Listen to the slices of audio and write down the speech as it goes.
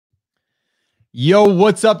Yo,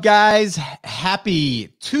 what's up, guys? Happy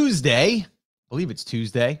Tuesday. I believe it's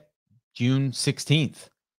Tuesday, June 16th.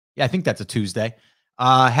 Yeah, I think that's a Tuesday.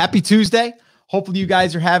 Happy Tuesday. Hopefully you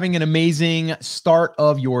guys are having an amazing start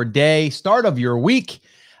of your day, start of your week.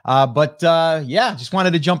 Yeah, just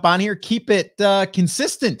wanted to jump on here, keep it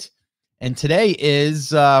consistent. And today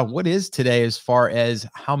is, what is today as far as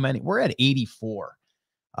how many? We're at 84.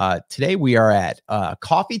 Today we are at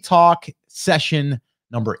Coffee Talk session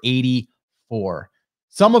number 84.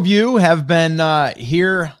 Some of you have been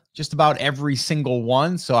here just about every single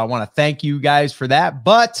one, so I want to thank you guys for that.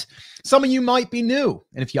 But some of you might be new,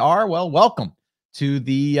 and if you are, well, welcome to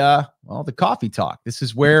the Coffee Talk. This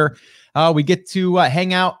is where we get to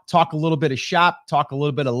hang out, talk a little bit of shop, talk a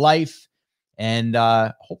little bit of life, and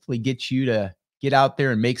hopefully get you to get out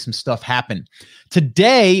there and make some stuff happen.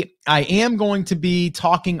 Today, I am going to be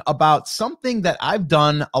talking about something that I've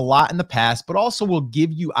done a lot in the past, but also will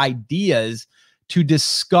give you ideas to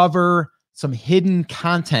discover some hidden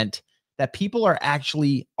content that people are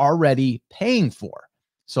actually already paying for.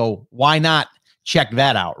 So why not check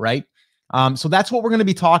that out, right? So that's what we're going to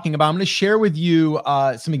be talking about. I'm going to share with you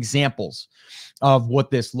some examples of what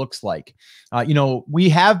this looks like. We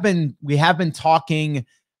have been talking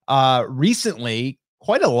recently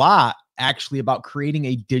quite a lot actually about creating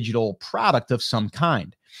a digital product of some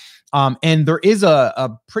kind. And there is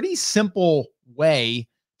a pretty simple way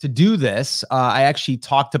to do this. I actually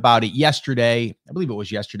talked about it yesterday. I believe it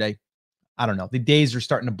was yesterday. I don't know. The days are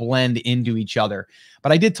starting to blend into each other,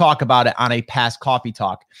 but I did talk about it on a past Coffee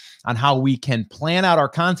Talk on how we can plan out our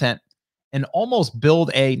content and almost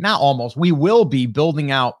build we will be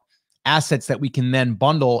building out assets that we can then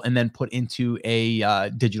bundle and then put into a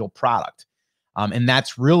digital product. And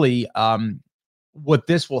that's really what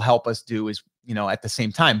this will help us do is, at the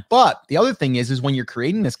same time. But the other thing is when you're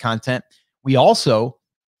creating this content, we also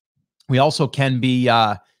can be,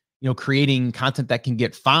 creating content that can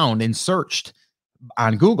get found and searched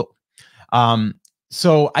on Google.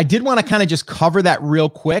 So I did want to kind of just cover that real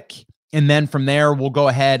quick. And then from there, we'll go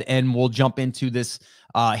ahead and we'll jump into this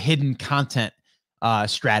hidden content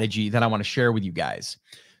strategy that I want to share with you guys.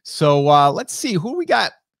 So let's see who we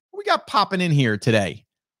got popping in here today.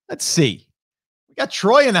 Let's see. We got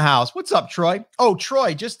Troy in the house. What's up, Troy? Oh,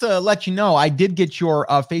 Troy, just to let you know, I did get your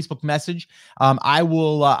Facebook message.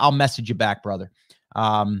 I'll message you back, brother.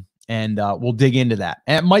 And we'll dig into that.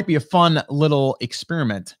 And it might be a fun little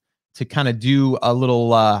experiment to kind of do a little,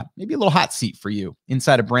 maybe a little hot seat for you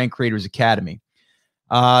inside of Brand Creators Academy.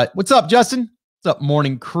 What's up, Justin? What's up,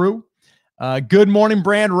 morning crew? Good morning,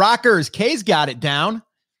 Brand Rockers. Kay's got it down.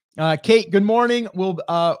 Kate, good morning.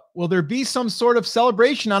 Will there be some sort of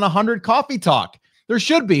celebration on 100 Coffee Talk? There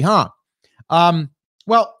should be, huh?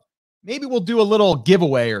 Well, maybe we'll do a little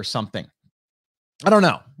giveaway or something. I don't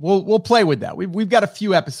know. We'll play with that. We've got a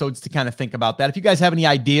few episodes to kind of think about that. If you guys have any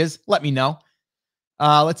ideas, let me know.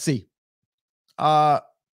 Let's see. I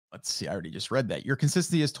already just read that. Your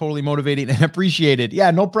consistency is totally motivating and appreciated.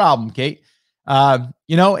 Yeah, no problem, Kate.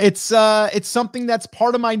 It's something that's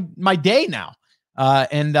part of my day now.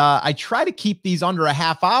 I try to keep these under a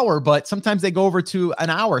half hour, but sometimes they go over to an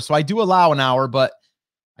hour. So I do allow an hour, but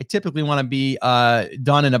I typically want to be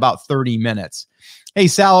done in about 30 minutes. Hey,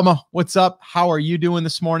 Salama, what's up? How are you doing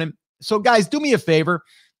this morning? So guys, do me a favor.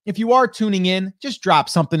 If you are tuning in, just drop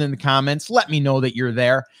something in the comments. Let me know that you're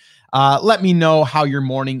there. Let me know how your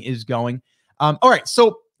morning is going. All right.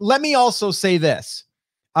 So let me also say this.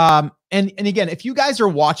 And again, if you guys are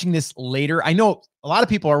watching this later, I know a lot of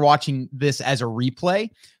people are watching this as a replay.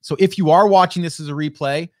 So if you are watching this as a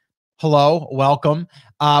replay, hello, welcome.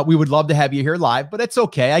 We would love to have you here live, but it's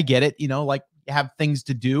okay. I get it. Like you have things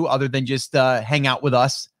to do other than just hang out with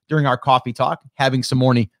us during our coffee talk, having some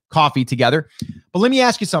morning coffee together. But let me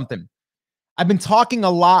ask you something. I've been talking a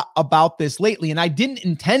lot about this lately, and I didn't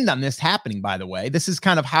intend on this happening, by the way. This is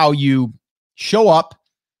kind of how you show up.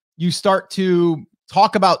 You start to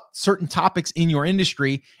talk about certain topics in your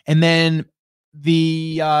industry, and then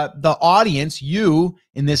the audience, you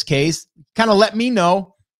in this case, kind of let me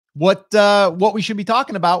know what we should be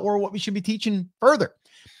talking about or what we should be teaching further.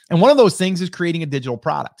 And one of those things is creating a digital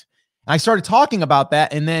product. And I started talking about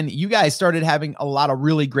that, and then you guys started having a lot of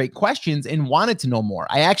really great questions and wanted to know more.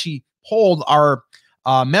 I actually polled our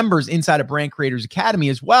members inside of Brand Creators Academy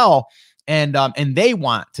as well, and they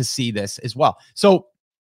want to see this as well. So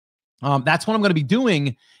that's what I'm going to be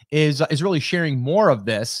doing is really sharing more of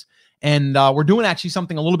this. And we're doing actually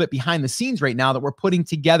something a little bit behind the scenes right now that we're putting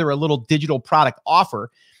together a little digital product offer,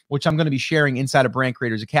 which I'm going to be sharing inside of Brand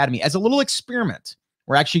Creators Academy as a little experiment.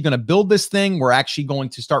 We're actually going to build this thing. We're actually going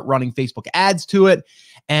to start running Facebook ads to it,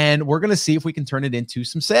 and we're going to see if we can turn it into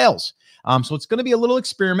some sales. So it's going to be a little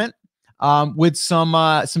experiment with some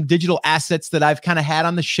digital assets that I've kind of had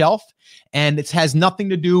on the shelf, and it has nothing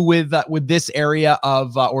to do with this area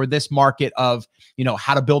of or this market of, you know,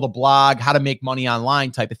 how to build a blog, how to make money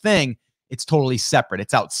online type of thing. It's totally separate.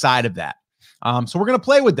 It's outside of that. So we're going to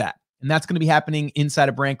play with that. And that's going to be happening inside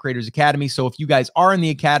of Brand Creators Academy. So if you guys are in the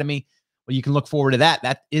Academy, well, you can look forward to that.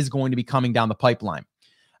 That is going to be coming down the pipeline.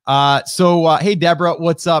 Hey, Deborah,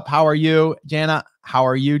 what's up? How are you? Jana, how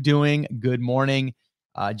are you doing? Good morning.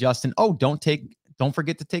 Justin, oh, don't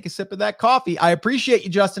forget to take a sip of that coffee. I appreciate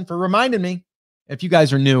you, Justin, for reminding me. If you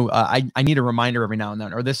guys are new, I need a reminder every now and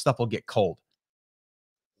then, or this stuff will get cold.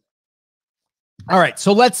 All right.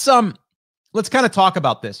 So let's kind of talk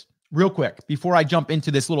about this real quick before I jump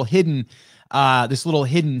into this little hidden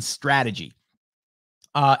strategy,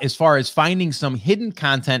 as far as finding some hidden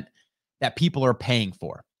content that people are paying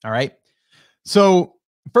for. All right. So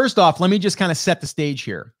first off, let me just kind of set the stage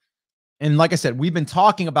here. And like I said, we've been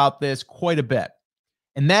talking about this quite a bit.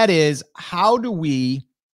 And that is, how do we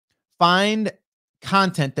find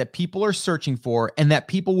content that people are searching for and that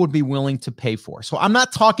people would be willing to pay for? So I'm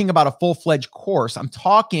not talking about a full-fledged course. I'm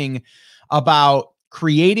talking about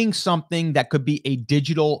creating something that could be a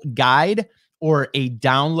digital guide or a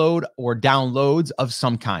download or downloads of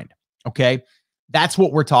some kind. Okay. That's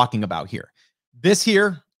what we're talking about here. This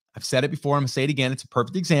here, I've said it before, I'm gonna say it again. It's a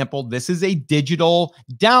perfect example. This is a digital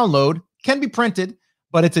download, can be printed,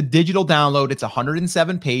 but it's a digital download. It's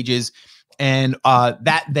 107 pages. And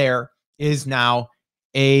that there is now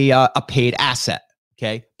a paid asset.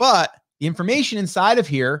 Okay. But the information inside of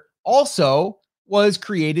here also was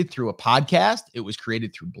created through a podcast. It was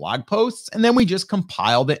created through blog posts. And then we just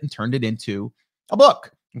compiled it and turned it into a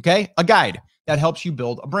book. Okay. A guide that helps you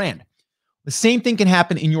build a brand. The same thing can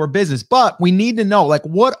happen in your business, but we need to know, like,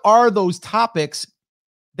 what are those topics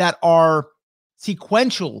that are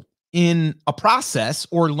sequential in a process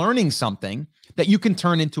or learning something that you can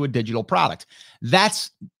turn into a digital product. That's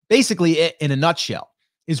basically it in a nutshell.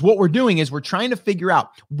 Is what we're doing is we're trying to figure out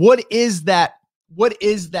what is that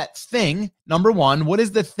thing, number one, what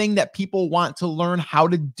is the thing that people want to learn how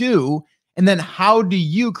to do? And then how do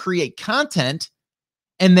you create content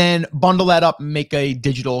and then bundle that up and make a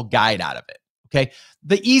digital guide out of it? Okay.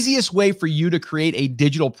 The easiest way for you to create a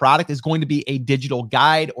digital product is going to be a digital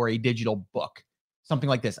guide or a digital book, something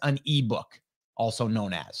like this, an ebook, also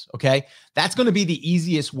known as, okay? That's going to be the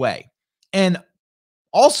easiest way. And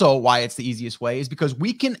also why it's the easiest way is because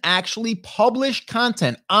we can actually publish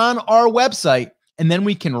content on our website, and then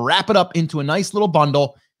we can wrap it up into a nice little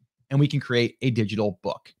bundle and we can create a digital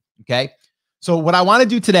book. Okay. So what I want to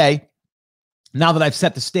do today, now that I've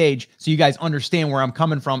set the stage so you guys understand where I'm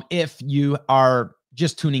coming from, if you are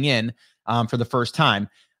just tuning in for the first time.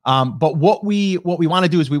 But what we want to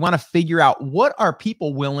do is we want to figure out, what are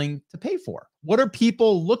people willing to pay for? What are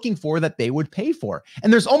people looking for that they would pay for?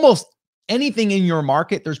 And there's almost anything in your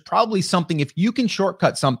market. There's probably something, if you can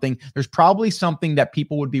shortcut something, there's probably something that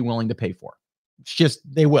people would be willing to pay for. It's just,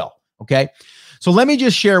 they will. Okay. So let me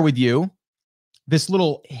just share with you this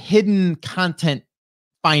little hidden content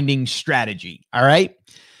finding strategy. All right.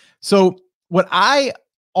 So what I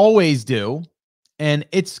always do, and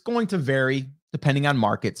it's going to vary depending on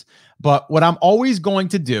markets, but what I'm always going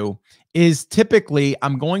to do is typically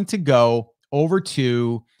I'm going to go over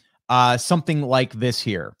to something like this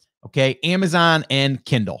here. Okay. Amazon and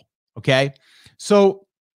Kindle. Okay. So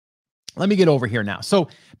let me get over here now. So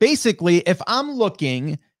basically, if I'm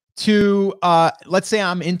looking to, let's say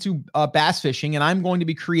I'm into bass fishing and I'm going to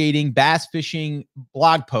be creating bass fishing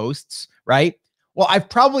blog posts, right? Well, I've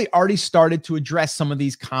probably already started to address some of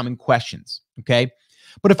these common questions. Okay.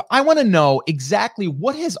 But if I want to know exactly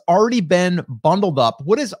what has already been bundled up,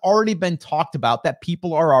 what has already been talked about that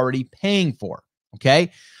people are already paying for.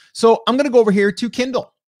 Okay. So I'm going to go over here to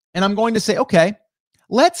Kindle and I'm going to say, okay,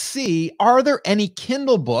 let's see, are there any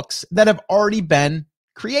Kindle books that have already been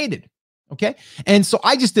created? Okay. And so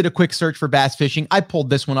I just did a quick search for bass fishing. I pulled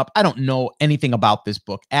this one up. I don't know anything about this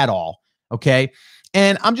book at all. Okay.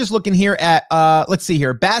 And I'm just looking here at, let's see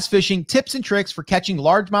here, bass fishing, tips and tricks for catching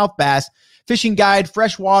largemouth bass, fishing guide,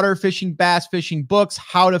 freshwater fishing, bass fishing books,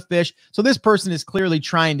 how to fish. So this person is clearly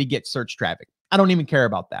trying to get search traffic. I don't even care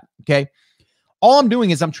about that. Okay. All I'm doing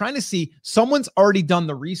is I'm trying to see, someone's already done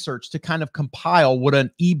the research to kind of compile what an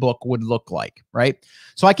ebook would look like, right?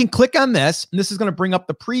 So I can click on this, and this is going to bring up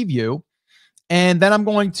the preview. And then I'm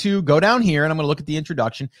going to go down here and I'm going to look at the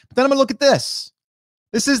introduction, but then I'm going to look at this.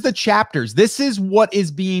 This is the chapters. This is what is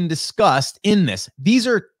being discussed in this. These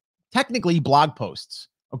are technically blog posts.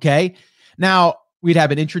 Okay. Now, we'd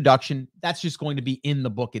have an introduction. That's just going to be in the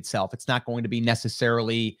book itself. It's not going to be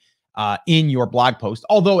necessarily in your blog post,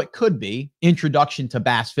 although it could be introduction to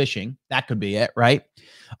bass fishing. That could be it, right?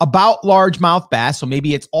 About largemouth bass. So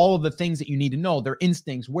maybe it's all of the things that you need to know, their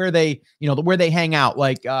instincts, where they, where they hang out,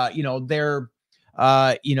 like, their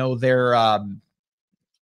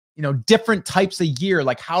different types of gear,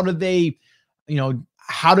 like how do they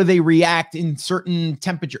react in certain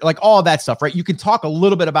temperature, like all of that stuff, right? You can talk a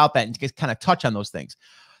little bit about that and just kind of touch on those things.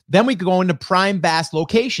 Then we could go into prime bass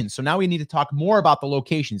locations. So now we need to talk more about the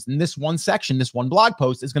locations. In this one section, this one blog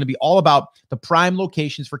post is going to be all about the prime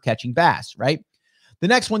locations for catching bass, right? The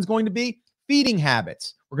next one's going to be feeding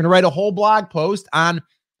habits. We're going to write a whole blog post on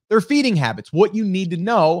their feeding habits, what you need to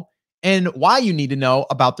know and why you need to know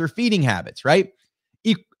about their feeding habits, right?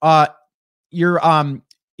 You're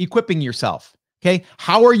equipping yourself. Okay.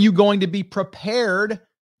 How are you going to be prepared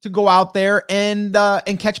to go out there and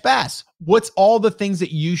catch bass? What's all the things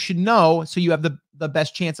that you should know so you have the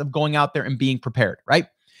best chance of going out there and being prepared, right?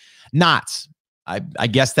 Knots. I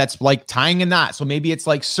guess that's like tying a knot. So maybe it's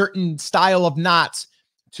like certain style of knots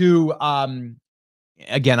to,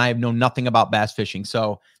 again, I have known nothing about bass fishing,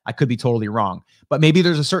 so I could be totally wrong, but maybe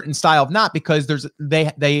there's a certain style of knot because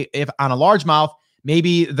if on a largemouth,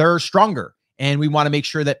 maybe they're stronger and we want to make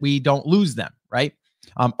sure that we don't lose them, right?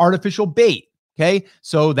 Artificial bait. Okay.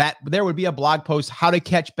 So that there would be a blog post, how to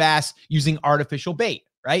catch bass using artificial bait,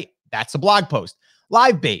 right? That's a blog post.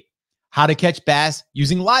 Live bait, how to catch bass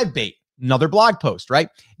using live bait. Another blog post, right?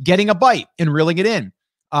 Getting a bite and reeling it in.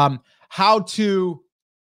 How to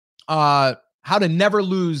never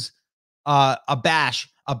lose a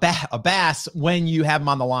bass when you have them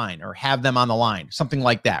on the line or have them on the line, something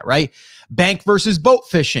like that, right? Bank versus boat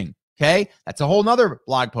fishing. Okay. That's a whole nother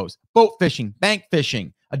blog post. Boat fishing, bank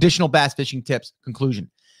fishing, additional bass fishing tips, conclusion.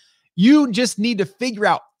 You just need to figure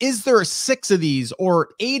out, is there 6 of these or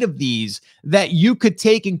 8 of these that you could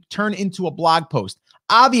take and turn into a blog post?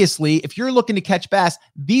 Obviously, if you're looking to catch bass,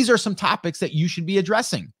 these are some topics that you should be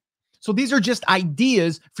addressing. So these are just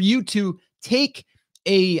ideas for you to take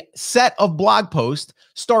a set of blog posts,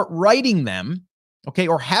 start writing them, okay,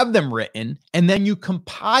 or have them written, and then you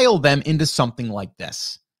compile them into something like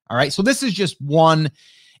this. All right. So this is just one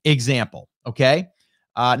example. Okay.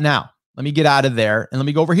 Now let me get out of there and let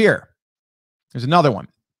me go over here. There's another one.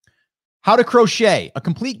 How to crochet, a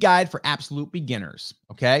complete guide for absolute beginners.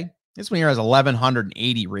 Okay. This one here has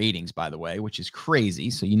 1,180 ratings, by the way, which is crazy.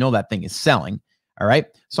 So you know that thing is selling. All right.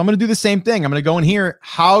 So I'm going to do the same thing. I'm going to go in here,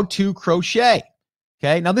 how to crochet.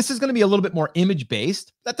 Okay. Now this is going to be a little bit more image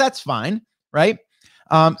based. That's fine. Right.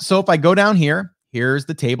 So if I go down here, here's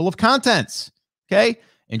the table of contents. Okay.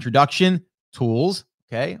 Introduction, tools.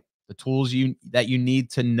 Okay. The tools that you need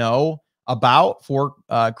to know about for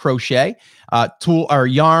crochet. Tool or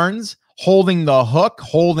yarns, holding the hook,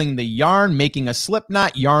 holding the yarn, making a slip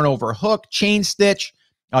knot, yarn over hook, chain stitch,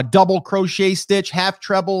 double crochet stitch, half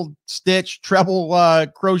treble stitch, treble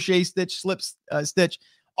crochet stitch, slip stitch,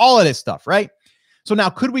 all of this stuff, right? So now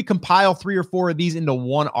could we compile 3 or 4 of these into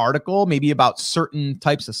one article, maybe about certain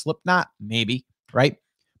types of slip knot? Maybe, right?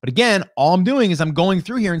 But again, all I'm doing is I'm going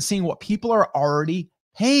through here and seeing what people are already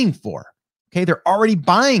paying for. Okay, they're already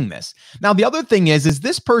buying this. Now, the other thing is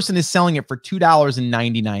this person is selling it for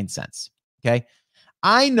 $2.99. Okay,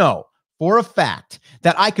 I know for a fact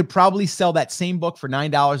that I could probably sell that same book for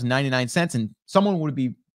 $9.99 and someone would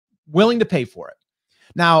be willing to pay for it.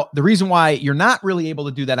 Now, the reason why you're not really able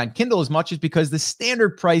to do that on Kindle as much is because the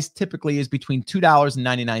standard price typically is between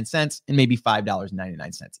 $2.99 and maybe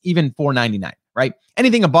 $5.99, even $4.99, right?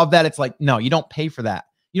 Anything above that, it's like, no, you don't pay for that.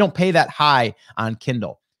 You don't pay that high on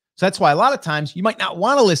Kindle. So that's why a lot of times you might not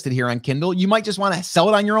want to list it here on Kindle. You might just want to sell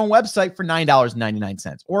it on your own website for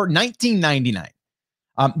 $9.99 or $19.99.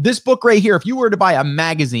 This book right here, if you were to buy a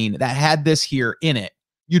magazine that had this here in it,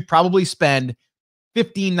 you'd probably spend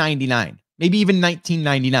 $15.99, maybe even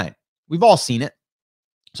 $19.99. We've all seen it.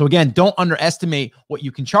 So again, don't underestimate what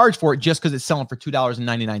you can charge for it just because it's selling for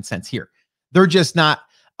 $2.99 here. They're just not,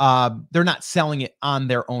 they're not selling it on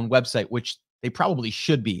their own website, which they probably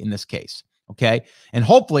should be in this case. Okay. And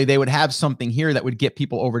hopefully they would have something here that would get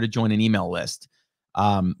people over to join an email list,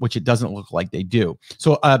 which it doesn't look like they do.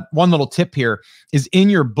 So one little tip here is in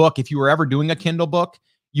your book, if you were ever doing a Kindle book,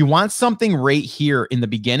 you want something right here in the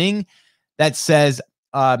beginning that says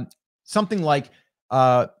something like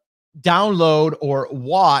download or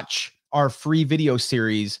watch our free video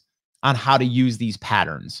series on how to use these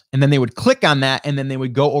patterns. And then they would click on that and then they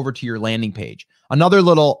would go over to your landing page. Another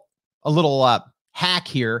little hack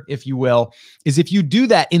here, if you will, is if you do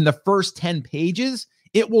that in the first 10 pages,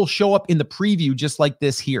 it will show up in the preview just like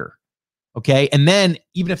this here. Okay. And then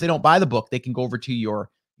even if they don't buy the book, they can go over to your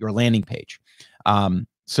landing page.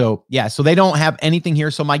 So yeah, so they don't have anything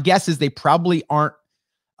here. So my guess is they probably aren't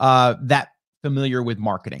that familiar with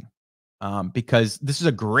marketing, because this is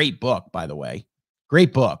a great book, by the way.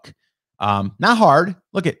 Great book. Not hard.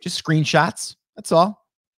 Look at just screenshots. That's all.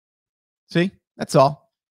 See, that's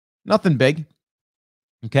all. Nothing big.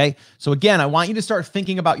 Okay. So again, I want you to start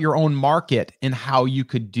thinking about your own market and how you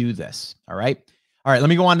could do this. All right. All right. Let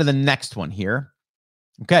me go on to the next one here.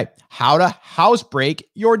 Okay. How to house break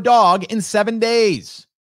your dog in 7 days.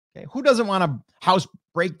 Okay. Who doesn't want to house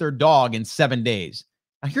break their dog in 7 days?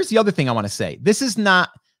 Now, here's the other thing I want to say. This is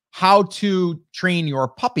not how to train your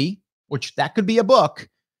puppy, which that could be a book.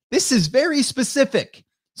 This is very specific.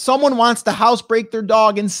 Someone wants to house break their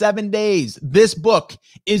dog in 7 days. This book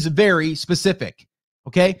is very specific.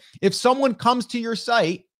 Okay. If someone comes to your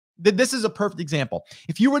site, this is a perfect example.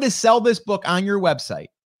 If you were to sell this book on your website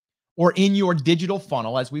or in your digital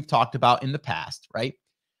funnel, as we've talked about in the past, right?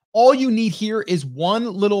 All you need here is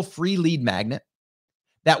one little free lead magnet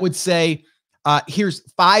that would say, here's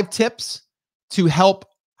 5 tips to help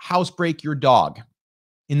house break your dog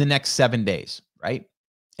in the next 7 days, right?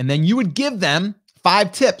 And then you would give them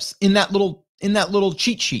 5 tips in that little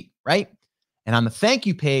cheat sheet, right? And on the thank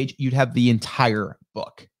you page, you'd have the entire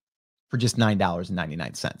book for just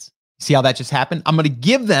 $9.99. See how that just happened? I'm going to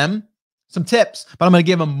give them some tips, but I'm going to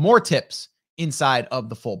give them more tips inside of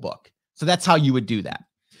the full book. So that's how you would do that.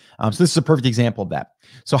 So this is a perfect example of that.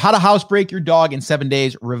 So how to house break your dog in 7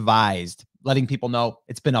 days revised, letting people know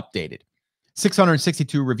it's been updated.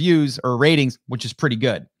 662 reviews or ratings, which is pretty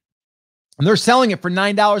good. And they're selling it for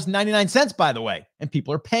 $9.99, by the way, and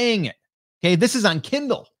people are paying it. Okay, this is on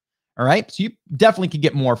Kindle. All right, so you definitely could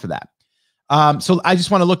get more for that. So I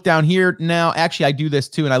just want to look down here now. Actually, I do this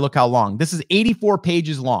too, and I look how long. This is 84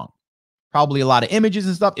 pages long. Probably a lot of images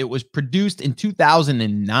and stuff. It was produced in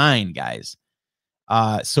 2009, guys.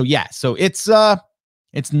 So yeah, so it's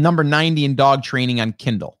number 90 in dog training on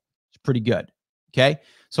Kindle. It's pretty good. Okay,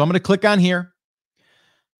 so I'm going to click on here.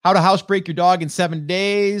 How to house break your dog in 7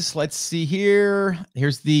 days. Let's see here.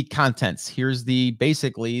 Here's the contents. Here's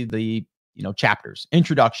basically the chapters.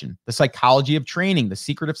 Introduction, the psychology of training, the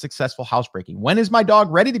secret of successful housebreaking. When is my dog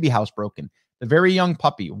ready to be housebroken? The very young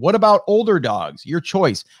puppy. What about older dogs? Your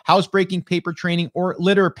choice. Housebreaking, paper training, or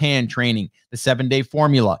litter pan training. The 7-day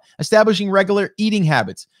formula. Establishing regular eating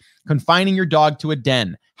habits. Confining your dog to a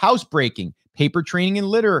den. Housebreaking, paper training, and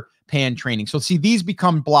litter pan training. So see, these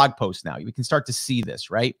become blog posts now. We can start to see this,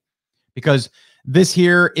 right? Because this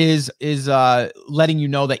here is letting you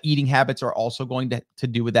know that eating habits are also going to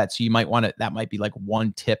do with that. So you might want to, that might be like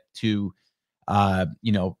one tip to,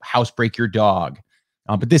 house break your dog.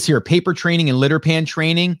 But this here, paper training and litter pan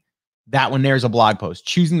training, that one there's a blog post.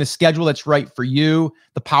 Choosing the schedule that's right for you,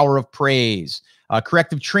 the power of praise.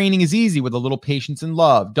 Corrective training is easy with a little patience and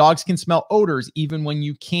love. Dogs can smell odors even when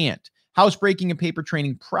you can't. Housebreaking and paper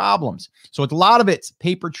training problems. So it's a lot of it's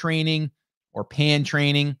paper training or pan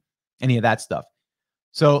training, any of that stuff.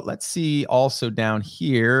 So let's see also down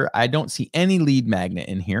here. I don't see any lead magnet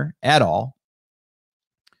in here at all.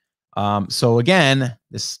 So again,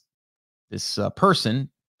 this person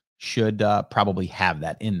should probably have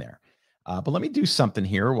that in there. But let me do something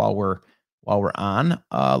here while we're on.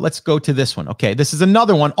 Let's go to this one. Okay, this is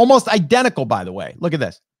another one, almost identical, by the way. Look at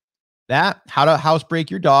this. That how to house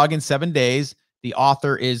break your dog in 7 days. The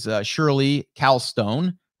author is Shirley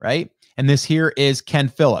Calstone, right? And this here is Ken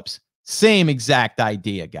Phillips. Same exact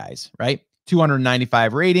idea, guys, right?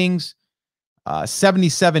 295 ratings,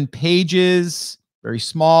 77 pages, very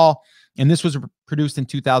small. And this was produced in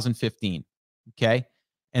 2015. Okay.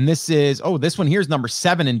 And this is, this one here is number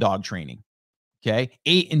 7 in dog training. Okay.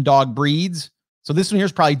 8 in dog breeds. So this one here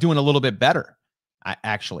is probably doing a little bit better,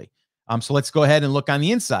 actually. So let's go ahead and look on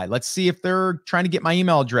the inside. Let's see if they're trying to get my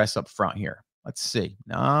email address up front here. Let's see.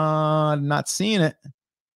 No, not seeing it.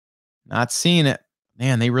 Not seeing it.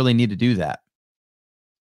 Man, they really need to do that.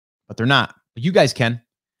 But they're not. But you guys can.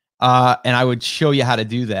 And I would show you how to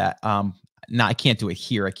do that. No, I can't do it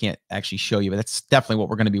here. I can't actually show you, but that's definitely what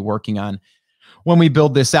we're going to be working on when we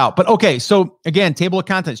build this out. But okay, so again, table of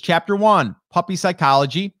contents. Chapter 1, puppy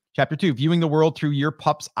psychology. Chapter 2, viewing the world through your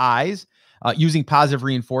pup's eyes. Using positive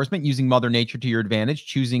reinforcement, using Mother Nature to your advantage,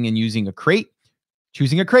 choosing and using a crate,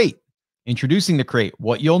 choosing a crate, introducing the crate,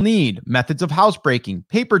 what you'll need, methods of housebreaking,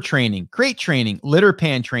 paper training, crate training, litter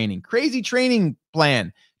pan training, crazy training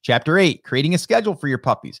plan. Chapter 8, creating a schedule for your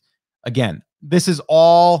puppies. Again, this is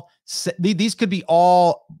all, these could be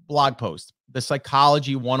all blog posts. The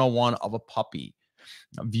psychology 101 of a puppy,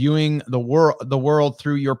 viewing the world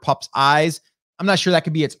through your pup's eyes. I'm not sure that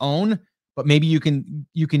could be its own, but maybe you can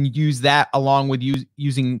use that along with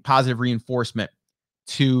using positive reinforcement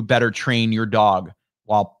to better train your dog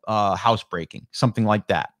while housebreaking, something like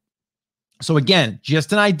that. So again,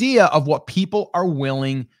 just an idea of what people are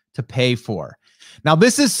willing to pay for. Now,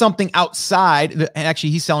 this is something outside. And actually,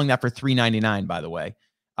 he's selling that for $3.99, by the way.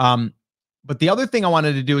 But the other thing I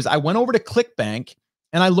wanted to do is I went over to ClickBank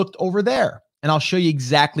and I looked over there. And I'll show you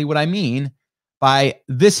exactly what I mean by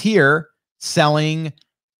this here selling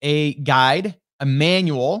a guide, a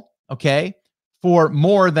manual, okay, for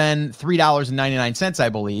more than $3.99, I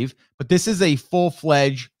believe. But this is a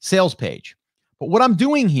full-fledged sales page. But what I'm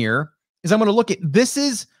doing here is I'm going to look at this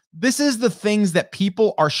is the things that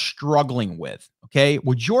people are struggling with. Okay.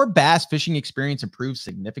 Would your bass fishing experience improve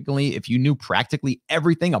significantly if you knew practically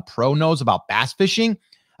everything a pro knows about bass fishing?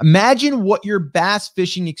 Imagine what your bass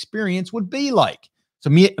fishing experience would be like. So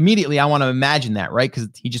immediately I want to imagine that, right? Because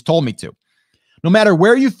he just told me to. No matter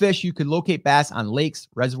where you fish, you could locate bass on lakes,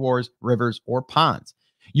 reservoirs, rivers, or ponds.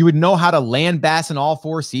 You would know how to land bass in all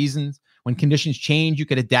 4 seasons. When conditions change, you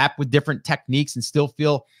could adapt with different techniques and still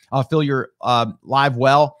fill your live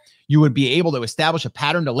well. You would be able to establish a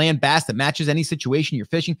pattern to land bass that matches any situation you're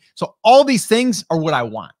fishing. So all these things are what I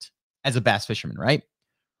want as a bass fisherman, right?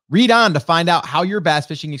 Read on to find out how your bass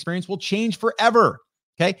fishing experience will change forever,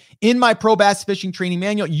 okay? In my Pro Bass Fishing Training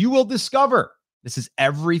Manual, you will discover this is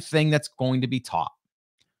everything that's going to be taught.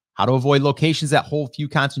 How to avoid locations that hold few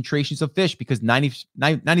concentrations of fish because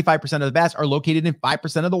 95% of the bass are located in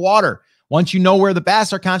 5% of the water. Once you know where the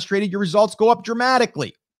bass are concentrated, your results go up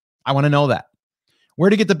dramatically. I want to know that. Where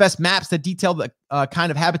to get the best maps that detail the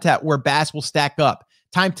kind of habitat where bass will stack up.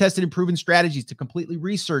 Time-tested and proven strategies to completely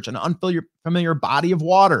research an unfamiliar body of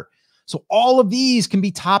water. So all of these can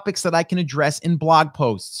be topics that I can address in blog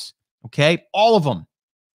posts. Okay, all of them.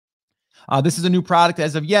 This is a new product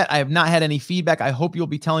as of yet. I have not had any feedback. I hope you'll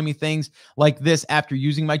be telling me things like this after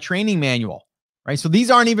using my training manual, right? So these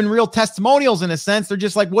aren't even real testimonials in a sense. They're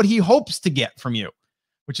just like what he hopes to get from you,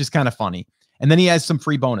 which is kind of funny. And then he has some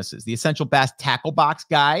free bonuses. The Essential Bass Tackle Box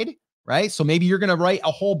Guide, right? So maybe you're going to write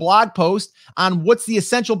a whole blog post on what's the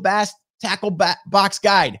Essential Bass Tackle Box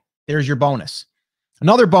Guide. There's your bonus.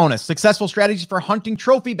 Another bonus, successful strategies for hunting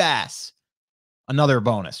trophy bass. Another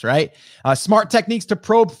bonus, right? Smart techniques to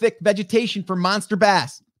probe thick vegetation for monster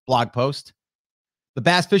bass. Blog post. The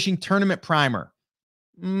Bass Fishing Tournament Primer.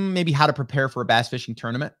 Maybe how to prepare for a bass fishing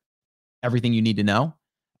tournament. Everything you need to know.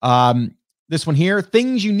 This one here,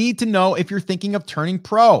 things you need to know if you're thinking of turning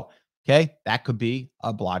pro. Okay, that could be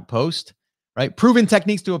a blog post, right? Proven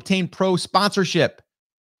techniques to obtain pro sponsorship.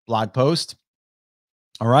 Blog post.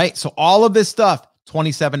 All right, so all of this stuff,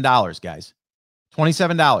 $27, guys.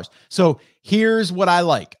 $27. So here's what I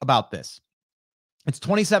like about this. It's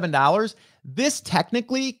 $27. This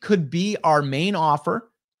technically could be our main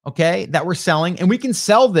offer, okay, that we're selling. And we can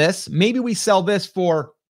sell this. Maybe we sell this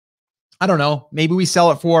for, I don't know, maybe we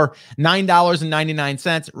sell it for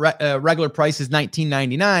 $9.99. Regular price is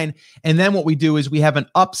 $19.99. And then what we do is we have an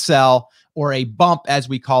upsell or a bump, as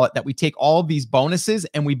we call it, that we take all of these bonuses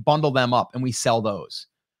and we bundle them up and we sell those.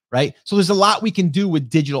 Right? So there's a lot we can do with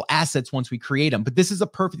digital assets once we create them. But this is a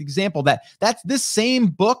perfect example that's this same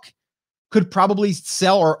book could probably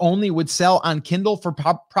sell or only would sell on Kindle for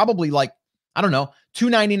probably like, I don't know,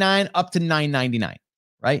 $2.99 up to $9.99,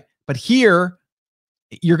 right? But here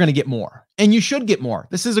you're going to get more and you should get more.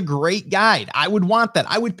 This is a great guide. I would want that.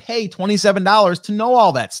 I would pay $27 to know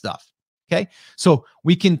all that stuff. Okay. So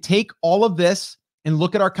we can take all of this and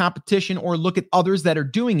look at our competition or look at others that are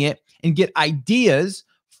doing it and get ideas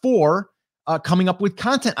for coming up with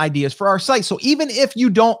content ideas for our site. So even if you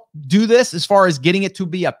don't do this as far as getting it to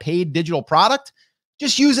be a paid digital product,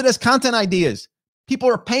 just use it as content ideas. People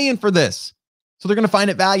are paying for this, so they're going to find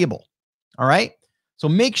it valuable. All right. So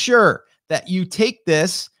make sure that you take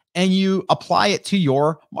this and you apply it to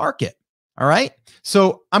your market. All right.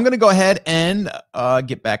 So I'm going to go ahead and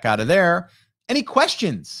get back out of there. Any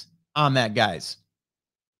questions on that, guys?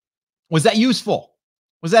 Was that useful?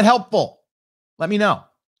 Was that helpful? Let me know.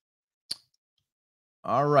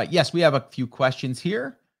 All right. Yes, we have a few questions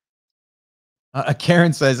here.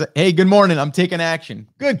 Karen says, hey, good morning. I'm taking action.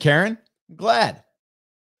 Good, Karen. I'm glad.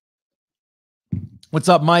 What's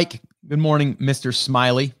up, Mike? Good morning, Mr.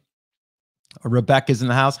 Smiley. Rebecca's in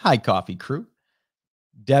the house. Hi, coffee crew.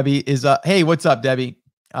 Debbie is up. Hey, what's up, Debbie?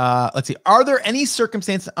 Let's see. Are there any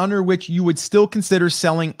circumstances under which you would still consider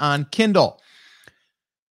selling on Kindle?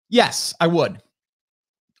 Yes, I would.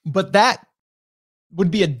 But that would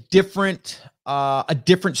be a different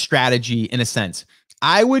strategy in a sense.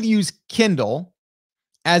 I would use Kindle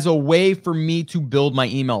as a way for me to build my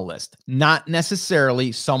email list, not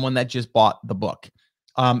necessarily someone that just bought the book.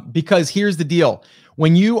 Because here's the deal.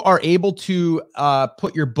 When you are able to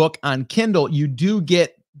put your book on Kindle, you do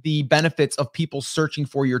get the benefits of people searching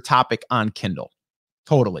for your topic on Kindle.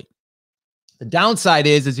 Totally. The downside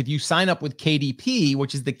is if you sign up with KDP,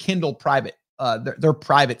 which is the Kindle private, their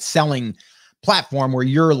private selling platform where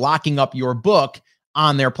you're locking up your book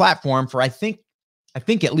on their platform for, I think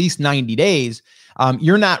at least 90 days,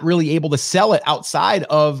 you're not really able to sell it outside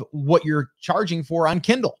of what you're charging for on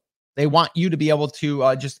Kindle. They want you to be able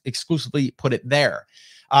to just exclusively put it there.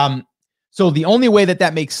 So the only way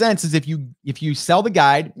that makes sense is if you sell the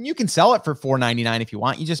guide, you can sell it for $4.99 if you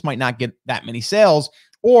want. You just might not get that many sales,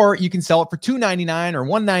 or you can sell it for $2.99 or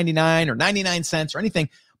 $1.99 or 99 cents or anything.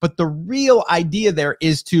 But the real idea there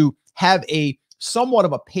is to have a somewhat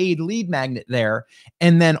of a paid lead magnet there,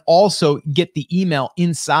 and then also get the email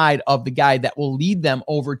inside of the guide that will lead them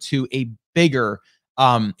over to a bigger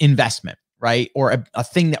investment, right? Or a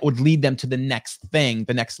thing that would lead them to the next thing,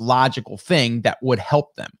 the next logical thing that would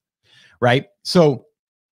help them, right? So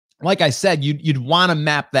like I said, you'd want to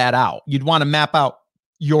map that out. You'd want to map out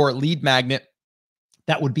your lead magnet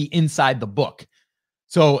that would be inside the book.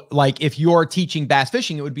 So like if you're teaching bass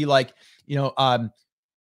fishing, it would be like,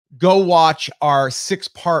 go watch our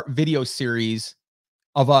 6-part video series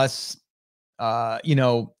of us,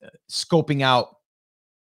 scoping out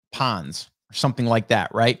ponds or something like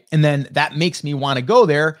that, right? And then that makes me want to go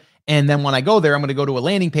there. And then when I go there, I'm going to go to a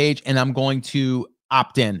landing page and I'm going to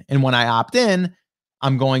opt in. And when I opt in,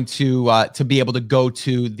 I'm going to be able to go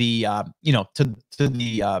to the,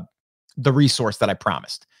 the resource that I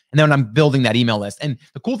promised. And then I'm building that email list. And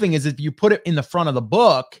the cool thing is if you put it in the front of the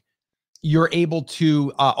book, you're able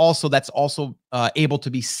to that's also able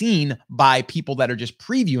to be seen by people that are just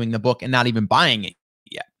previewing the book and not even buying it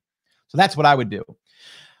yet. So that's what I would do.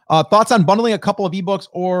 Thoughts on bundling a couple of ebooks,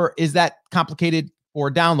 or is that complicated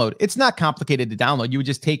for download? It's not complicated to download. You would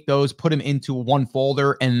just take those, put them into one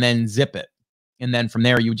folder, and then zip it. And then from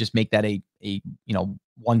there, you would just make that a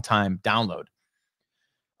one-time download.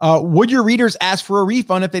 Would your readers ask for a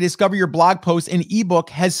refund if they discover your blog post and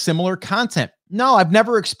ebook has similar content? No, I've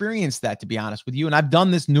never experienced that, to be honest with you. And I've done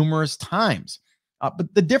this numerous times.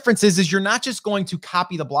 But the difference is you're not just going to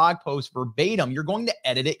copy the blog post verbatim. You're going to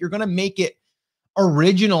edit it. You're going to make it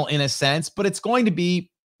original in a sense, but it's going to be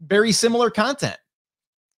very similar content.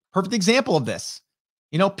 Perfect example of this.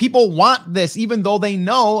 People want this, even though they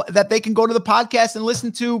know that they can go to the podcast and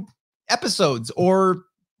listen to episodes or,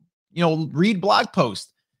 read blog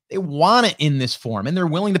posts. They want it in this form and they're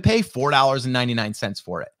willing to pay $4.99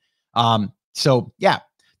 for it. So yeah,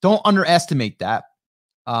 don't underestimate that.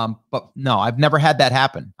 But no, I've never had that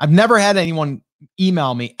happen. I've never had anyone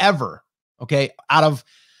email me ever. Okay. Out of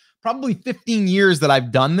probably 15 years that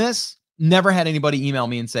I've done this, never had anybody email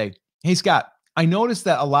me and say, "Hey, Scott, I noticed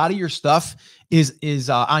that a lot of your stuff is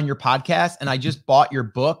on your podcast, and I just bought your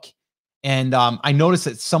book, and I noticed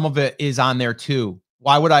that some of it is on there too.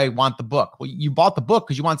 Why would I want the book?" Well, you bought the book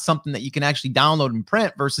because you want something that you can actually download and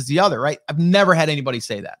print versus the other, right? I've never had anybody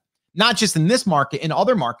say that. Not just in this market, in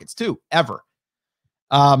other markets too, ever.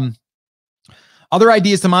 Other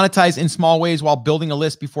ideas to monetize in small ways while building a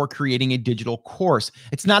list before creating a digital course.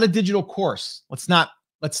 It's not a digital course. Let's not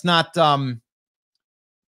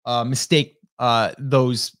mistake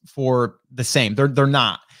those for the same. They're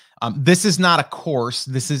not. This is not a course.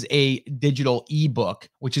 This is a digital ebook,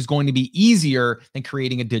 which is going to be easier than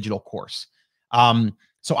creating a digital course.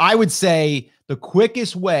 So I would say the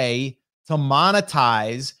quickest way to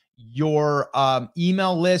monetize your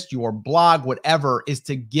email list, your blog, whatever, is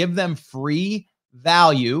to give them free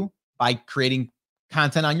value by creating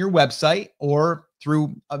content on your website or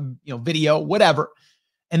through a video, whatever,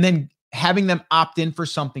 and then having them opt in for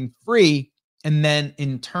something free, and then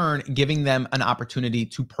in turn giving them an opportunity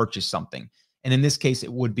to purchase something. And in this case,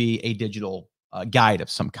 it would be a digital guide of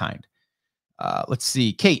some kind. Let's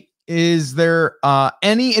see, Kate. Is there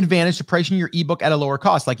any advantage to pricing your ebook at a lower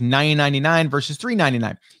cost, like $9.99 versus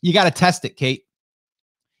 $3.99? You got to test it, Kate.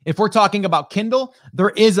 If we're talking about Kindle,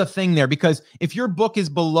 there is a thing there, because if your book is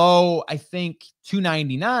below, I think,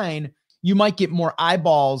 $2.99, you might get more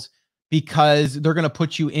eyeballs because they're going to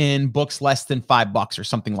put you in books less than $5 or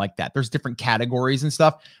something like that. There's different categories and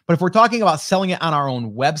stuff. But if we're talking about selling it on our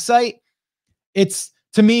own website, it's,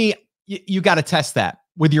 to me, you got to test that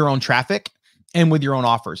with your own traffic and with your own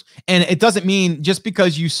offers. And it doesn't mean just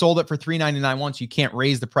because you sold it for $3.99 once, you can't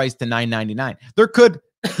raise the price to $9.99. There could,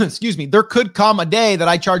 excuse me, there could come a day that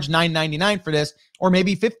I charge $9.99 for this, or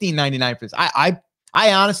maybe $15.99 for this. I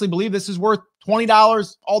honestly believe this is worth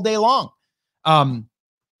 $20 all day long.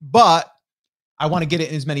 But I want to get it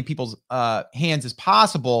in as many people's hands as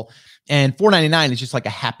possible. And $4.99 is just like a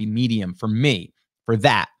happy medium for me for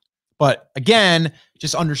that. But again,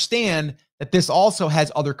 just understand that this also has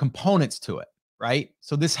other components to it, right?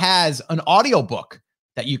 So this has an audiobook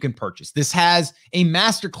that you can purchase. This has a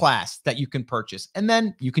masterclass that you can purchase, and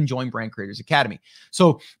then you can join Brand Creators Academy.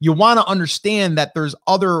 So you want to understand that there's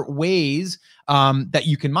other ways that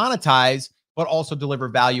you can monetize, but also deliver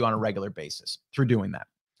value on a regular basis through doing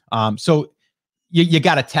that. So you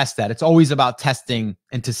got to test that. It's always about testing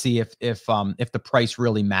and to see if the price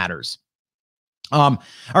really matters. All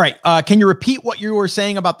right. Can you repeat what you were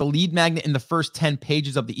saying about the lead magnet in the first 10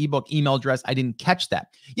 pages of the ebook email address? I didn't catch that.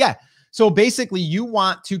 Yeah. So basically you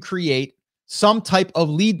want to create some type of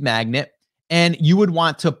lead magnet, and you would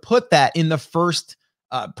want to put that in the first,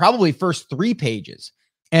 probably first 3 pages.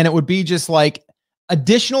 And it would be just like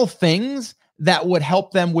additional things that would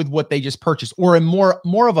help them with what they just purchased, or a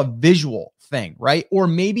more of a visual thing, right? Or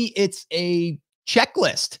maybe it's a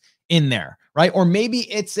checklist in there, right? Or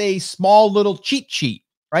maybe it's a small little cheat sheet,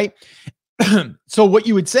 right? So what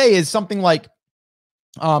you would say is something like,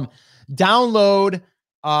 download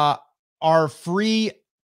our free,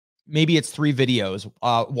 maybe it's 3 videos,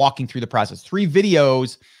 walking through the process, 3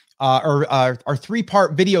 videos, or our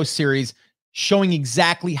 3-part video series showing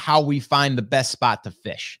exactly how we find the best spot to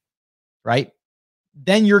fish, right?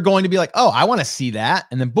 Then you're going to be like, oh, I want to see that.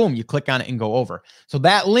 And then boom, you click on it and go over. So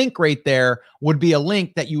that link right there would be a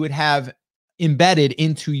link that you would have embedded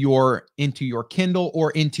into your Kindle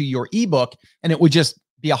or into your ebook. And it would just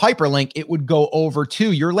be a hyperlink. It would go over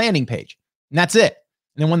to your landing page, and that's it.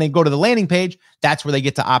 And then when they go to the landing page, that's where they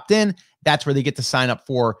get to opt in. That's where they get to sign up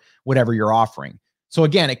for whatever you're offering. So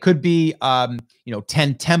again, it could be, 10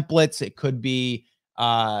 templates. It could be,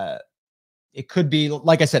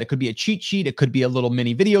 like I said, it could be a cheat sheet. It could be a little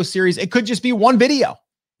mini video series. It could just be one video.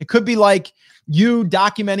 It could be like you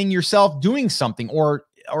documenting yourself doing something, or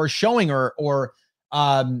showing, or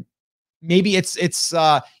maybe it's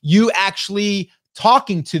you actually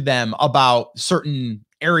talking to them about certain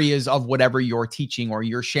areas of whatever you're teaching, or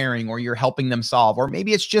you're sharing, or you're helping them solve. Or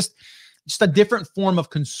maybe it's just a different form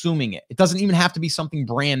of consuming it. It doesn't even have to be something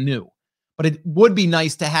brand new, but it would be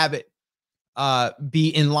nice to have it be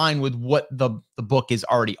in line with what the book is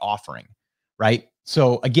already offering, right?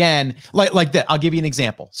 So again, like that, I'll give you an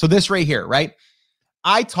example. So this right here, right?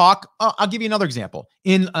 I'll give you another example.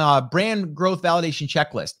 In brand growth validation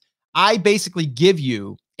checklist, I basically give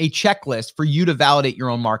you a checklist for you to validate your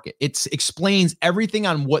own market. It explains everything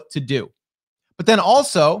on what to do. But then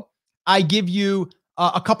also, I give you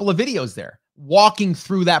a couple of videos there walking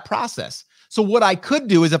through that process. So what I could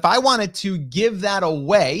do is, if I wanted to give that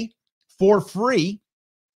away for free,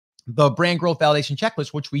 the brand growth validation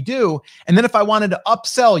checklist, which we do, and then if I wanted to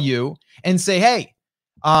upsell you and say, hey,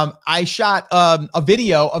 I shot a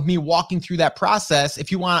video of me walking through that process.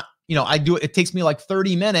 If you want, I do it. It takes me like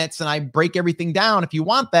 30 minutes and I break everything down. If you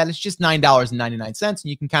want that, it's just $9.99, and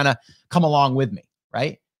you can kind of come along with me,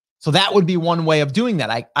 right? So that would be one way of doing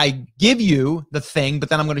that. I give you the thing, but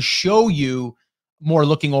then I'm going to show you more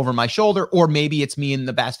looking over my shoulder, or maybe it's me in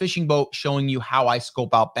the bass fishing boat showing you how I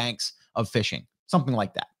scope out banks of fishing, something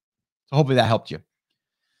like that. So hopefully that helped you.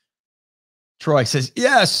 Troy says,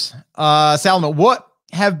 yes. Salma, what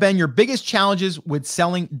have been your biggest challenges with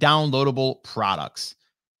selling downloadable products?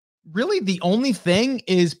 Really, the only thing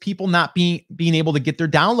is people not being able to get their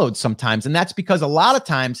downloads sometimes. And that's because a lot of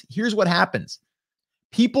times, here's what happens.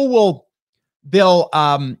 People they'll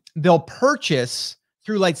purchase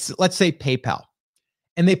through, like, let's say PayPal,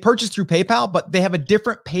 and they purchase through PayPal, but they have a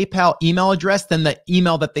different PayPal email address than the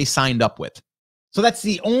email that they signed up with. So that's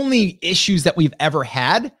the only issues that we've ever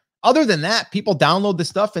had. Other than that, people download the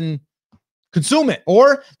stuff and consume it,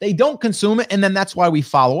 or they don't consume it. And then that's why we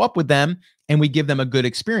follow up with them and we give them a good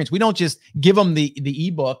experience. We don't just give them the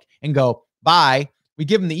ebook and go, bye. We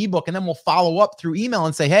give them the ebook, and then we'll follow up through email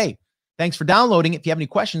and say, hey, thanks for downloading. If you have any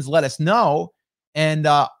questions, let us know. And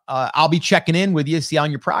I'll be checking in with you to see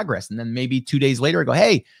on your progress. And then maybe 2 days later, I go,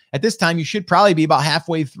 hey, at this time, you should probably be about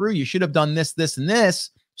halfway through. You should have done this, this, and this.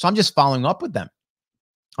 So I'm just following up with them.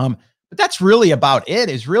 But that's really about it,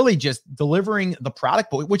 is really just delivering the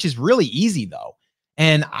product, which is really easy though.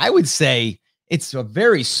 And I would say it's a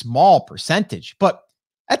very small percentage, but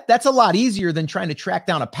that's a lot easier than trying to track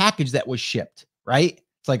down a package that was shipped, right?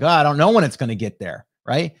 It's like, oh, I don't know when it's going to get there,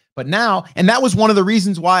 right? But now, and that was one of the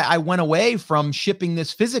reasons why I went away from shipping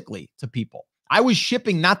this physically to people. I was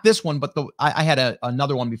shipping, not this one, but I had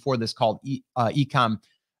another one before this called Ecom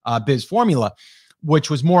Biz Formula, which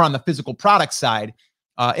was more on the physical product side.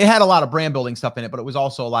 It had a lot of brand building stuff in it, but it was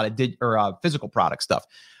also a lot of physical product stuff.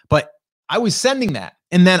 But I was sending that.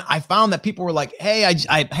 And then I found that people were like, hey,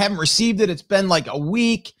 I haven't received it. It's been like a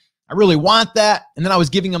week. I really want that. And then I was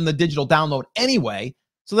giving them the digital download anyway.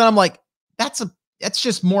 So then I'm like, that's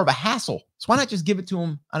just more of a hassle. So why not just give it to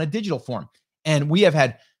them on a digital form? And we have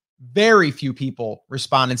had very few people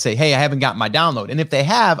respond and say, hey, I haven't gotten my download. And if they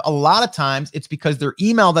have, a lot of times it's because their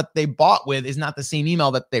email that they bought with is not the same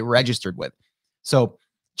email that they registered with. So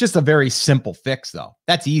just a very simple fix though.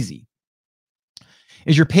 That's easy.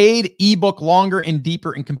 Is your paid ebook longer and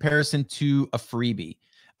deeper in comparison to a freebie?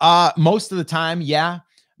 Most of the time, yeah.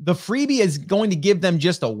 The freebie is going to give them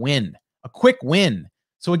just a win, a quick win.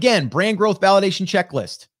 So again, brand growth validation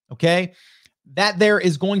checklist, okay? That there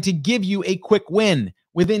is going to give you a quick win.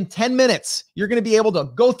 Within 10 minutes, you're going to be able to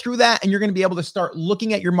go through that and you're going to be able to start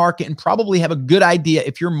looking at your market and probably have a good idea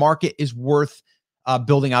if your market is worth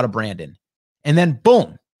building out a brand in. And then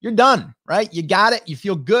boom, you're done, right? You got it. You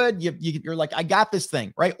feel good. You're like, I got this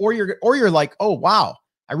thing, right? Or you're like, oh, wow,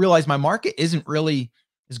 I realized my market isn't really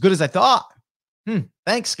as good as I thought.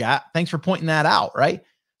 Thanks, Scott. Thanks for pointing that out, right?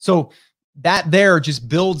 So that there just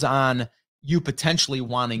builds on you potentially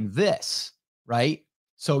wanting this, right?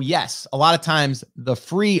 So yes, a lot of times the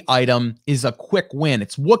free item is a quick win.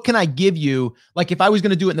 It's what can I give you? Like if I was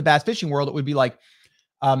going to do it in the bass fishing world, it would be like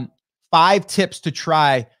 5 tips to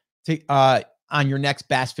try to on your next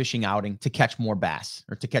bass fishing outing to catch more bass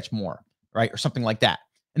or to catch more, right? Or something like that.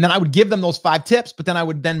 And then I would give them those 5 tips, but then I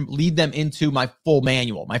would then lead them into my full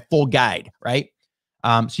manual, my full guide, right?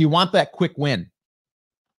 So you want that quick win.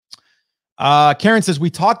 Karen says, we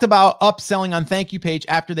talked about upselling on thank you page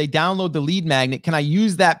after they download the lead magnet. Can I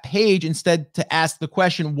use that page instead to ask the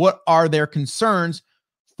question, what are their concerns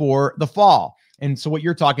for the fall? And so what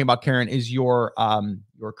you're talking about, Karen, is your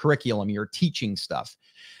curriculum, your teaching stuff.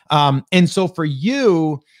 And so for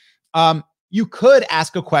you, you could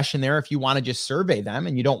ask a question there if you want to just survey them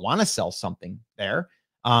and you don't want to sell something there.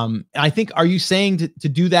 I think, are you saying to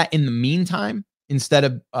do that in the meantime instead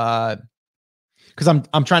of, because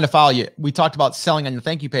I'm trying to follow you. We talked about selling on the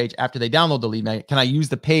thank you page after they download the lead magnet. Can I use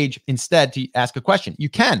the page instead to ask a question? You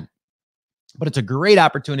can, but it's a great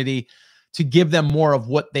opportunity to give them more of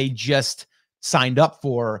what they just signed up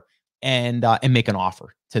for and make an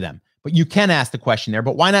offer to them. But you can ask the question there,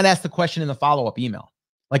 but why not ask the question in the follow-up email?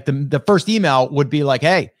 Like the first email would be like,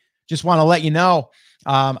 hey, just want to let you know,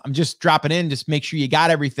 I'm just dropping in, just make sure you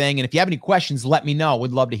got everything. And if you have any questions, let me know.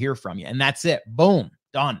 Would love to hear from you. And that's it. Boom,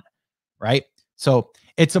 done. Right? So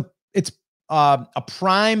it's a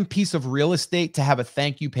prime piece of real estate to have a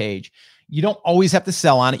thank you page. You don't always have to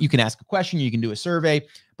sell on it. You can ask a question, you can do a survey,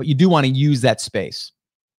 but you do want to use that space.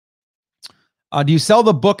 Do you sell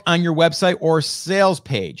the book on your website or sales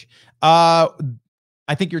page? I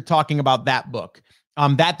think you're talking about that book.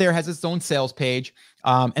 That there has its own sales page.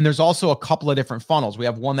 And there's also a couple of different funnels. We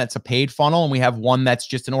have one that's a paid funnel and we have one that's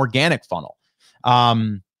just an organic funnel.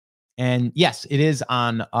 And yes, it is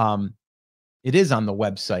on the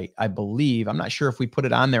website, I believe. I'm not sure if we put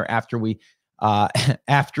it on there after we just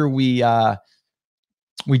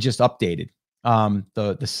updated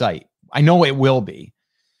the site. I know it will be.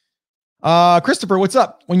 Christopher, what's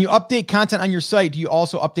up? When you update content on your site, do you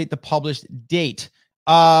also update the published date?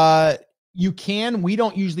 You can. We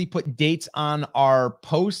don't usually put dates on our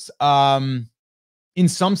posts. In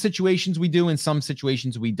some situations we do, in some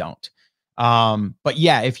situations we don't. But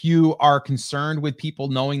yeah, if you are concerned with people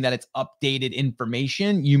knowing that it's updated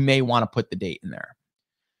information, you may want to put the date in there.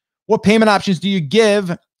 What payment options do you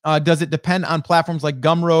give? Does it depend on platforms like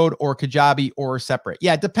Gumroad or Kajabi or separate?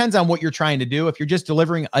 Yeah, it depends on what you're trying to do. If you're just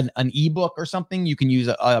delivering an ebook or something, you can use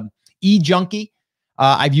a eJunkie.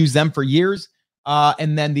 I've used them for years.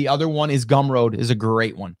 And then the other one is Gumroad is a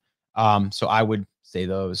great one. So I would say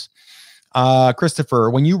those. Christopher,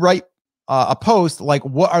 when you write a post like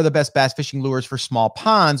what are the best bass fishing lures for small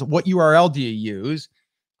ponds, what URL do you use?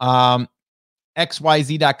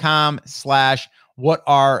 xyz.com/what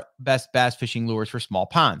are best bass fishing lures for small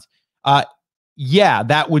ponds. Yeah,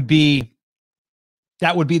 that would be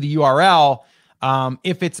the URL.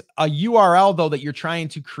 If it's a URL though that you're trying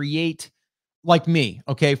to create, like me,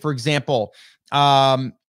 okay, for example,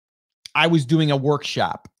 I was doing a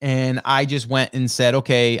workshop and I just went and said,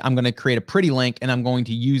 okay, I'm going to create a pretty link and I'm going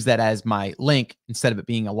to use that as my link instead of it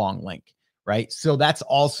being a long link, right? So that's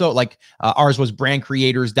also like ours was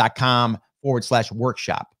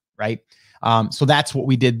brandcreators.com/workshop, right? So that's what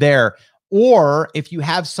we did there. Or if you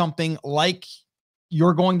have something like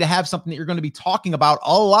you're going to have something that you're going to be talking about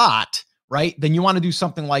a lot, right? Then you want to do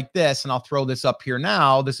something like this. And I'll throw this up here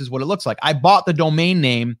now. This is what it looks like. I bought the domain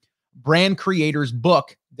name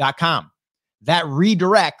brandcreatorsbook.com. That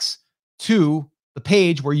redirects to the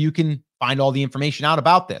page where you can find all the information out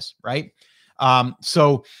about this, right?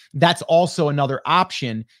 So that's also another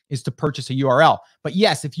option, is to purchase a URL. But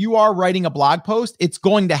yes, if you are writing a blog post, it's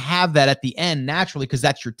going to have that at the end naturally, because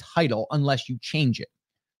that's your title, unless you change it,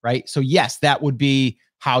 right? So yes, that would be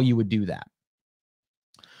how you would do that.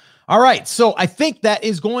 All right, so I think that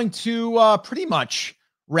is going to pretty much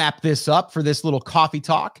wrap this up for this little coffee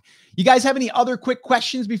talk. You guys have any other quick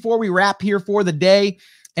questions before we wrap here for the day?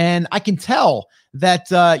 And I can tell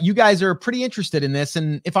that you guys are pretty interested in this.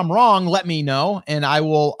 And if I'm wrong, let me know, and I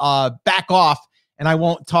will back off, and I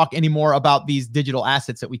won't talk anymore about these digital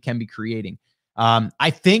assets that we can be creating.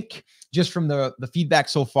 I think just from the feedback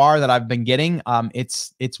so far that I've been getting,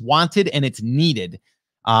 it's wanted and it's needed.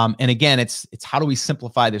 And again, it's how do we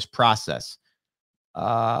simplify this process?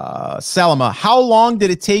 Salama, how long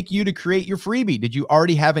did it take you to create your freebie? Did you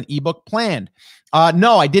already have an ebook planned?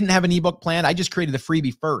 No, I didn't have an ebook planned. I just created the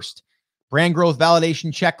freebie first. Brand growth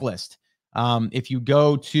validation checklist. If you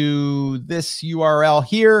go to this URL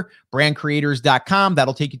here, brandcreators.com,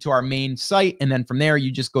 that'll take you to our main site. And then from there,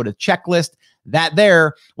 you just go to checklist. That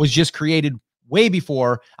there was just created way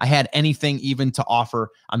before I had anything even to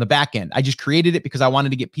offer on the back end. I just created it because I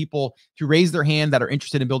wanted to get people to raise their hand that are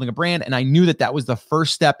interested in building a brand. And I knew that that was the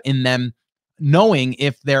first step in them knowing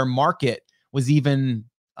if their market was even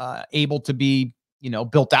able to be,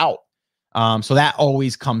 built out. So that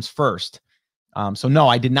always comes first. So no,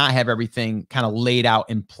 I did not have everything kind of laid out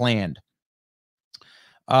and planned.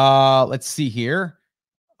 Let's see here.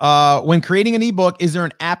 When creating an ebook, is there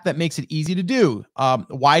an app that makes it easy to do?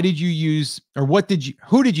 Why did you use, or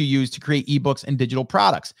who did you use to create ebooks and digital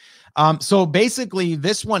products? So basically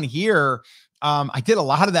this one here, I did a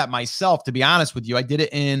lot of that myself, to be honest with you. I did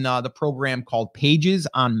it in the program called Pages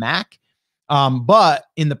on Mac. But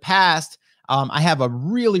in the past, I have a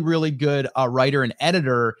really, really good writer and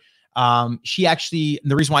editor. She actually,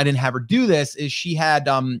 the reason why I didn't have her do this is she had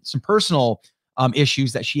some personal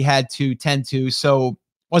issues that she had to tend to. So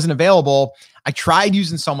wasn't available. I tried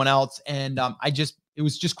using someone else, and it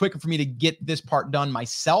was just quicker for me to get this part done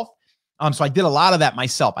myself. So I did a lot of that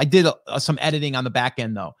myself. I did some editing on the back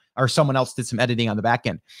end though, or someone else did some editing on the back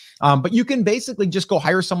end. But you can basically just go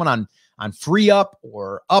hire someone on FreeUp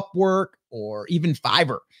or Upwork or even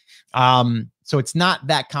Fiverr. So it's not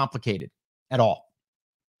that complicated at all.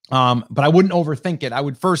 But I wouldn't overthink it. I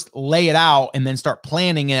would first lay it out and then start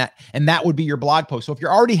planning it. And that would be your blog post. So if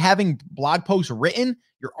you're already having blog posts written,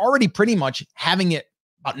 you're already pretty much having it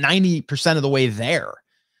about 90% of the way there.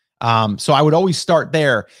 So I would always start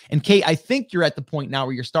there. And Kate, I think you're at the point now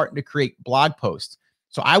where you're starting to create blog posts.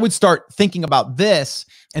 So I would start thinking about this.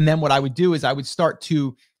 And then what I would do is I would start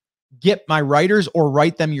to get my writers or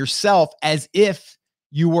write them yourself as if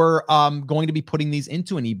you were going to be putting these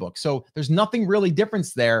into an ebook. So there's nothing really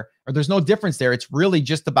difference there, or there's no difference there. It's really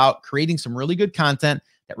just about creating some really good content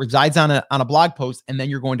that resides on a blog post, and then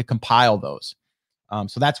you're going to compile those.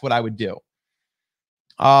 So that's what I would do.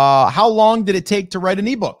 How long did it take to write an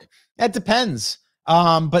ebook? That depends.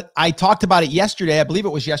 But I talked about it yesterday. I believe it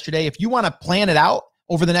was yesterday. If you want to plan it out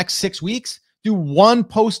over the next 6 weeks, do one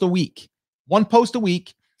post a week. One post a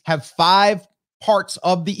week, have 5 parts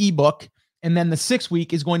of the ebook. And then the 6th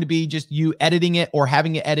week is going to be just you editing it or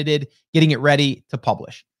having it edited, getting it ready to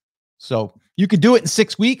publish. So you could do it in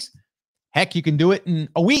 6 weeks. Heck, you can do it in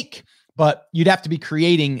a week, but you'd have to be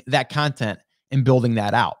creating that content and building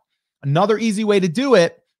that out. Another easy way to do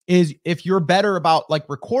it is, if you're better about like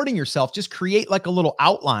recording yourself, just create like a little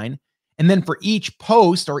outline. And then for each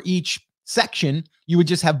post or each section, you would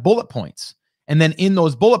just have bullet points. And then in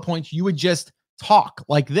those bullet points, you would just talk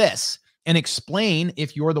like this and explain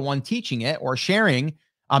if you're the one teaching it or sharing.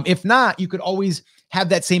 If not, you could always have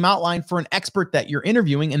that same outline for an expert that you're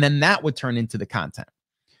interviewing, and then that would turn into the content.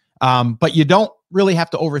 But you don't really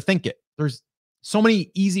have to overthink it. There's so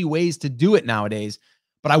many easy ways to do it nowadays,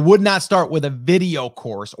 but I would not start with a video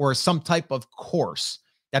course or some type of course.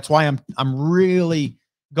 That's why I'm really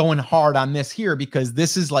going hard on this here, because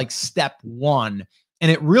this is like step 1.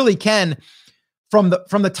 And it really can, from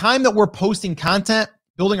the time that we're posting content,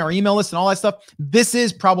 building our email list and all that stuff, this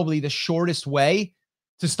is probably the shortest way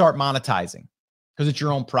to start monetizing, because it's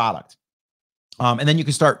your own product. And then you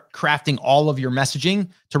can start crafting all of your messaging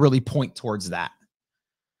to really point towards that.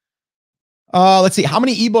 Let's see. How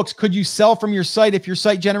many ebooks could you sell from your site if your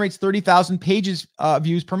site generates 30,000 pages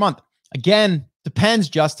views per month? Again, depends,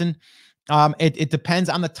 Justin. It depends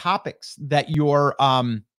on the topics that you're,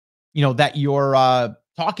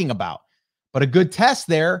 talking about. But a good test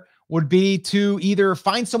there would be to either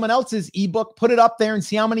find someone else's ebook, put it up there, and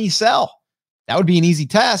see how many you sell. That would be an easy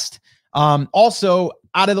test. Also,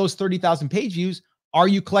 out of those 30,000 page views, are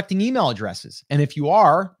you collecting email addresses? And if you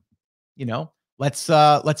are, let's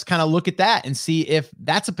kind of look at that and see if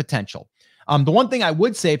that's a potential. The one thing I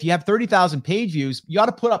would say, if you have 30,000 page views, you ought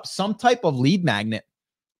to put up some type of lead magnet.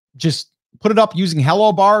 Just put it up using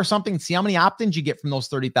Hello Bar or something and see how many opt-ins you get from those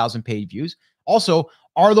 30,000 page views. Also,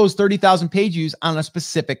 are those 30,000 page views on a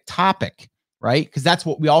specific topic, right? Because that's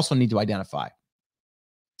what we also need to identify.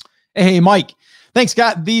 Hey, Mike. Thanks,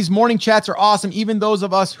 Scott. These morning chats are awesome. Even those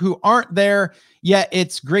of us who aren't there yet,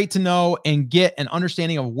 it's great to know and get an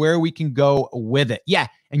understanding of where we can go with it. Yeah,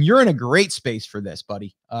 and you're in a great space for this,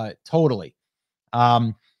 buddy. Totally.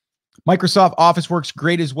 Microsoft Office works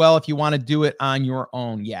great as well if you want to do it on your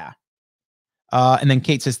own. Yeah. And then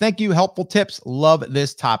Kate says, thank you. Helpful tips. Love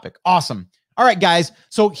this topic. Awesome. All right, guys.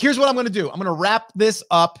 So here's what I'm going to do. I'm going to wrap this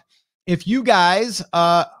up. If you guys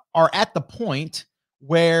are at the point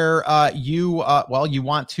where you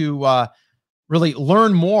want to really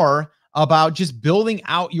learn more about just building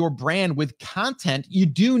out your brand with content, you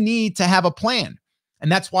do need to have a plan.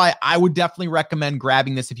 And that's why I would definitely recommend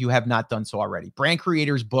grabbing this if you have not done so already.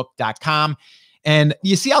 brandcreatorsbook.com. And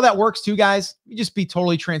you see how that works too, guys? You just be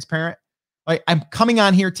totally transparent. Like, I'm coming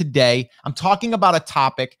on here today. I'm talking about a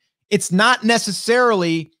topic. It's not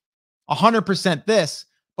necessarily 100% this,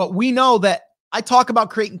 but we know that I talk about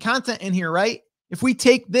creating content in here, right? If we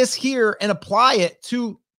take this here and apply it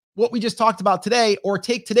to what we just talked about today, or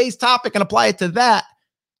take today's topic and apply it to that,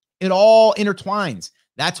 it all intertwines.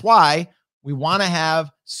 That's why we want to have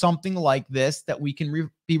something like this that we can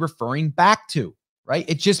be referring back to, right?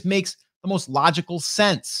 It just makes the most logical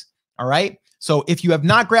sense, all right? So if you have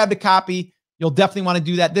not grabbed a copy, you'll definitely want to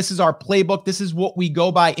do that. This is our playbook. This is what we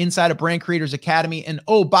go by inside of Brand Creators Academy. And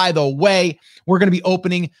oh, by the way, we're going to be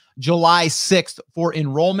opening July 6th for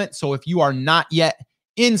enrollment. So if you are not yet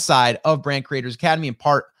inside of Brand Creators Academy and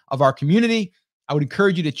part of our community, I would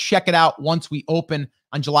encourage you to check it out once we open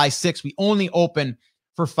on July 6th. We only open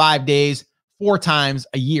for 5 days, 4 times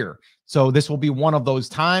a year. So this will be one of those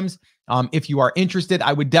times. If you are interested,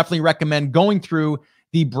 I would definitely recommend going through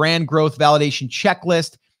the brand growth validation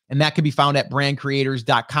checklist, and that can be found at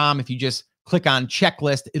brandcreators.com. If you just click on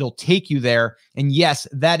checklist, it'll take you there. And yes,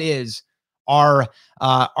 that is our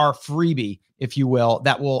freebie, if you will,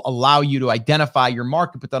 that will allow you to identify your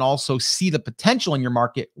market, but then also see the potential in your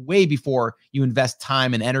market way before you invest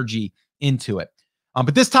time and energy into it.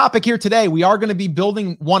 But this topic here today, we are going to be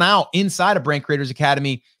building one out inside of Brand Creators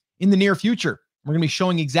Academy in the near future. We're going to be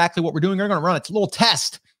showing exactly what we're doing. We're going to run a little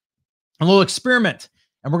test, a little experiment,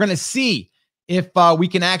 and we're going to see if we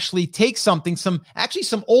can actually take some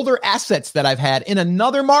older assets that I've had in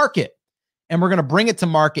another market, and we're going to bring it to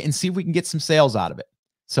market and see if we can get some sales out of it.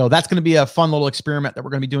 So that's going to be a fun little experiment that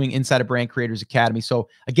we're going to be doing inside of Brand Creators Academy. So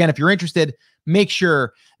again, if you're interested, make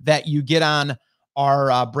sure that you get on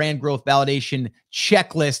our brand growth validation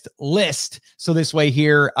checklist list. So this way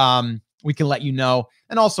here, we can let you know.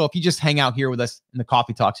 And also, if you just hang out here with us in the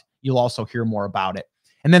coffee talks, you'll also hear more about it.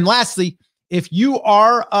 And then lastly, if you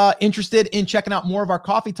are interested in checking out more of our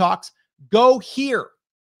coffee talks, go here.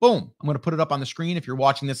 Boom. I'm going to put it up on the screen. If you're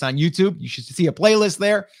watching this on YouTube, you should see a playlist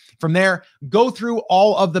there. From there, go through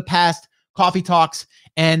all of the past coffee talks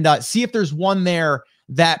and see if there's one there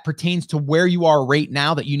that pertains to where you are right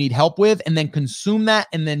now that you need help with, and then consume that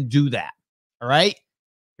and then do that. All right.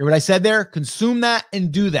 Hear what I said there? Consume that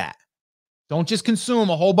and do that. Don't just consume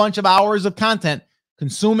a whole bunch of hours of content.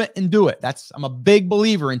 Consume it and do it. I'm a big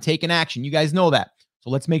believer in taking action. You guys know that. So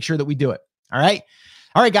let's make sure that we do it. All right.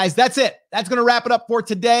 All right, guys, that's it. That's going to wrap it up for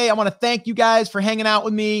today. I want to thank you guys for hanging out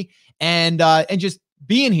with me and just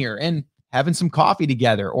being here and having some coffee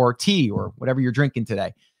together or tea or whatever you're drinking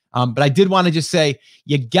today. But I did want to just say,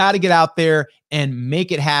 you got to get out there and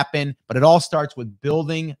make it happen. But it all starts with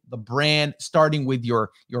building the brand, starting with your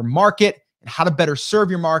market and how to better serve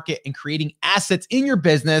your market and creating assets in your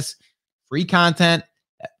business, free content.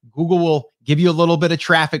 Google will give you a little bit of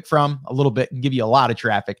traffic from, a little bit and give you a lot of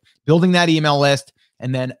traffic, building that email list,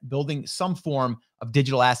 and then building some form of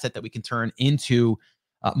digital asset that we can turn into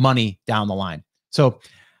money down the line. So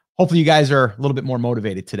hopefully you guys are a little bit more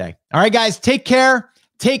motivated today. All right, guys, take care,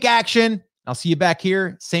 take action. I'll see you back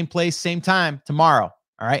here, same place, same time tomorrow.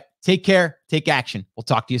 All right, take care, take action. We'll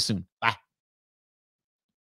talk to you soon.